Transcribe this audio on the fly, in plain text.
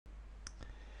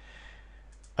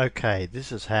Okay,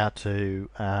 this is how to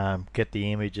get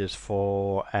the images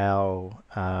for our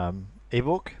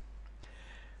ebook.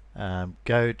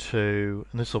 Go to,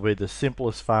 and this will be the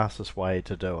simplest, fastest way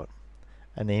to do it,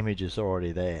 and the image is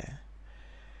already there.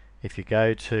 If you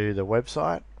go to the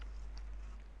website,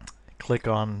 click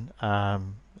on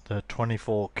the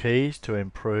 24 keys to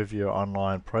improve your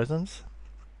online presence.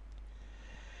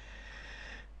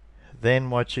 Then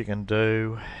what you can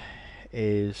do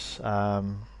is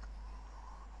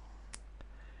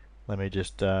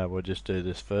we'll just do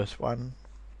this first one.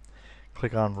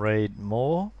 Click on read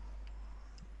more.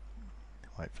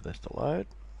 Wait for this to load.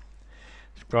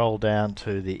 Scroll down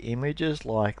to the images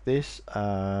like this.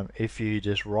 If you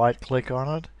just right click on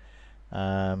it,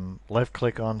 left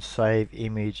click on save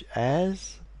image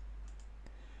as,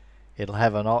 it'll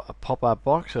have a pop-up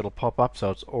box. It'll pop up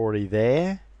so it's already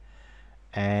there,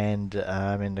 and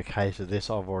in the case of this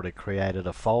I've already created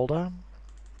a folder,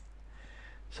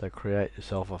 so create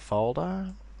yourself a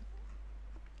folder,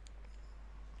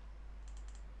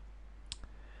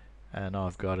 and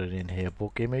I've got it in here,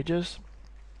 book images.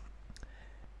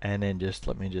 And then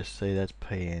let me see, that's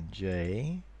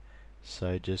PNG.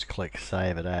 So just click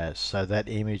save it as. So that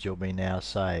image will be now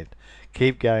saved.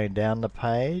 Keep going down the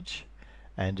page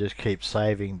and just keep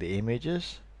saving the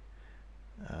images.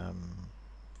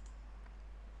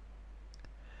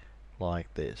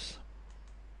 Like this.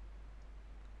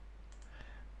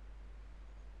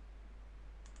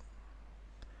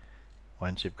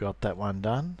 Once you've got that one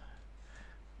done,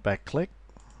 back click.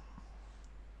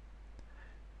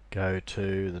 Go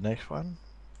to the next one.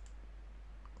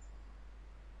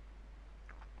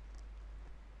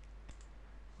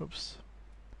 Oops.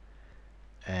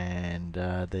 And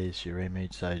there's your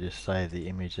image, so just save the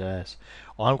image as.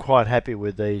 I'm quite happy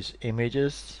with these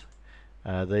images.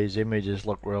 These images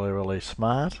look really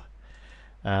smart.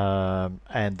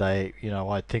 And they,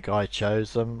 I think I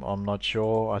chose them. I'm not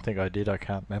sure. I think I did. I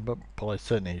can't remember. But I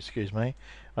certainly, excuse me,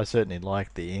 I certainly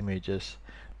like the images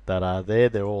that are there.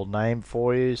 They're all named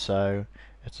for you, so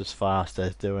it's as fast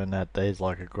as doing that. There's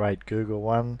like a great Google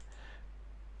one,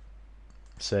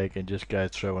 so you can just go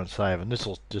through and save. And this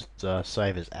will just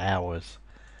save us hours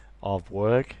of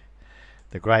work.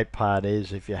 The great part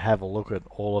is if you have a look at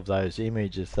all of those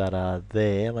images that are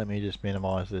there. Let me just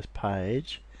minimize this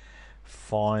page.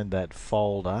 Find that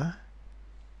folder,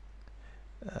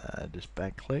 just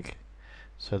back click.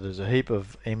 So there's a heap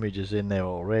of images in there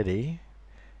already,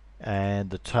 and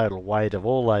the total weight of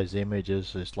all those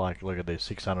images is like, look at this,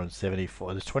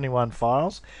 674. There's 21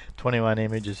 files, 21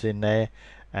 images in there,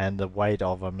 and the weight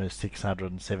of them is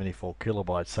 674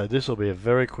 kilobytes. So this will be a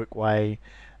very quick way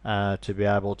to be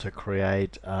able to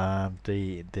create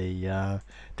to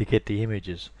get the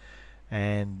images.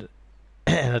 And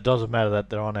and it doesn't matter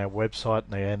that they're on our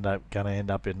website and they're going to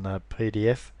end up in the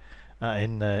PDF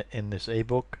in this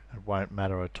ebook. It won't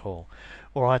matter at all.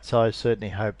 Alright, so I certainly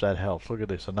hope that helps. Look at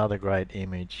this, another great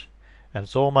image, and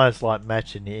it's almost like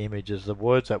matching the images. The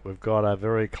words that we've got are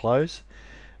very close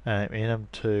in them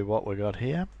to what we've got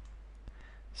here,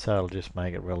 so it'll just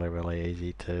make it really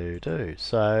easy to do.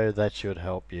 So that should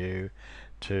help you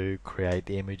to create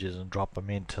the images and drop them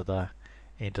into the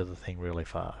thing really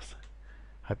fast.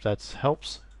 Hope that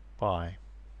helps. Bye.